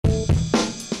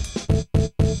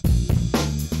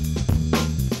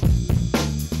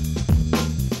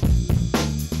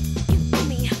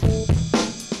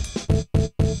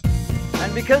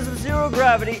Because of zero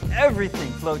gravity,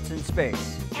 everything floats in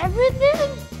space.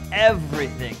 Everything?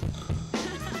 Everything.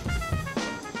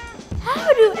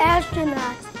 How do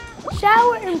astronauts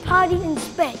shower and potty in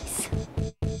space?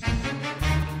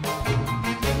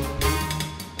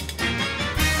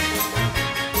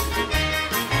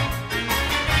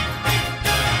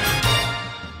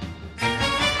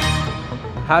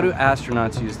 How do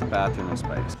astronauts use the bathroom in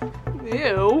space?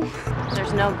 Ew.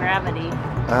 There's no gravity.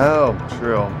 Oh,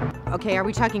 true. Okay, are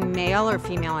we talking male or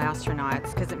female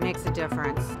astronauts? Because it makes a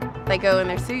difference. They go in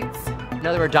their suits.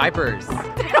 No, there were diapers. They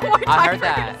don't wear I heard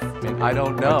diapers. that. I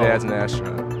don't know. My dad's an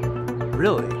astronaut.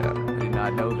 Really? Yeah. I did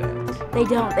not know that. They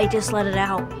don't, they just let it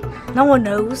out. No one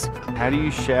knows. How do you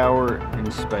shower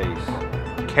in space?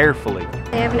 Carefully.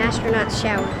 They have an astronaut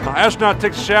shower. An astronaut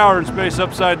takes a shower in space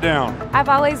upside down. I've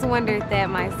always wondered that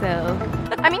myself.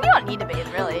 I mean, you don't need to bathe,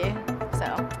 really. So,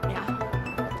 yeah.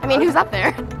 I mean, who's up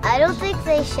there? I don't think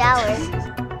they shower.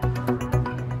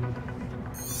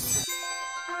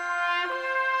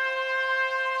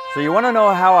 So you want to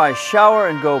know how I shower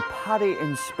and go potty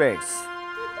in space?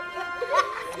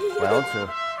 Well, to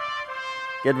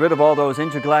get rid of all those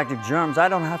intergalactic germs, I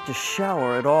don't have to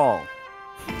shower at all.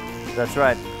 That's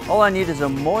right. All I need is a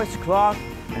moist cloth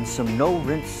and some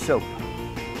no-rinse soap.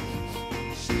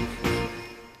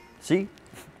 See?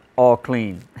 All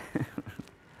clean.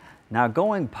 Now,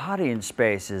 going potty in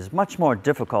space is much more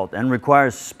difficult and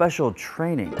requires special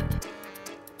training.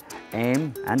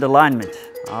 Aim and alignment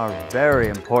are very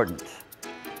important.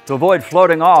 To avoid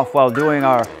floating off while doing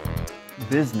our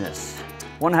business,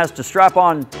 one has to strap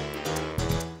in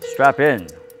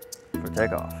for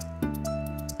takeoff.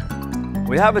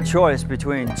 We have a choice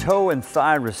between toe and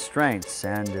thigh restraints,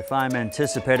 and if I'm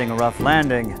anticipating a rough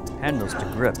landing, handles to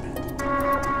grip.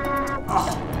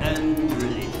 And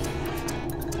release.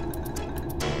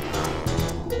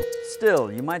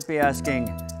 Still, you might be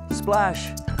asking,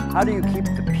 Splash, how do you keep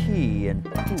the pee and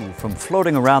poo from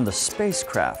floating around the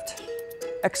spacecraft?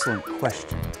 Excellent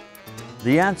question.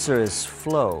 The answer is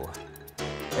flow,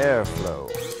 airflow.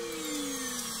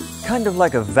 Kind of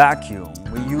like a vacuum,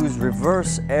 we use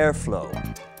reverse airflow,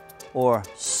 or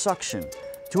suction,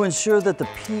 to ensure that the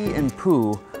pee and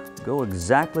poo go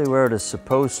exactly where it is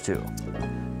supposed to.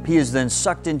 Pee is then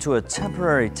sucked into a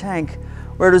temporary tank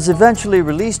where it is eventually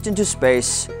released into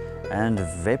space and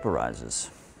vaporizes.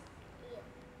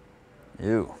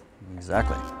 Ew,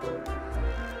 exactly.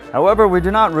 However, we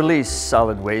do not release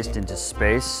solid waste into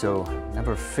space, so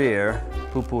never fear,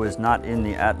 poo-poo is not in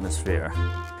the atmosphere.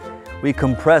 We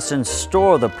compress and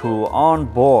store the poo on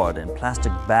board in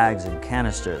plastic bags and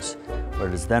canisters, where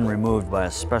it is then removed by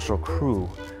a special crew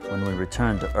when we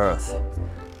return to Earth.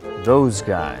 Those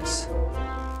guys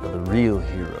are the real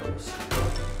heroes.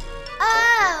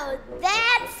 Oh,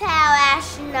 that's how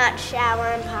astronauts shower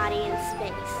and potty in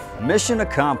space. Mission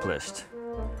accomplished.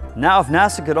 Now if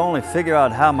NASA could only figure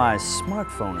out how my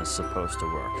smartphone is supposed to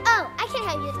work. Oh, I can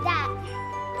help you with that.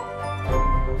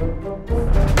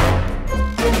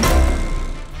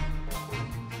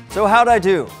 So how'd I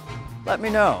do? Let me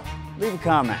know. Leave a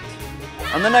comment.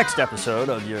 On the next episode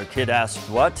of Your Kid Asked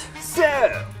What?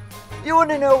 So, you want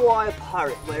to know why a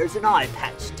pirate wears an eye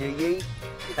patch, do you?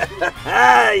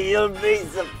 You'll be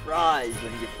surprised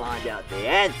when you find out the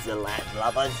answer,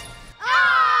 landlubbers.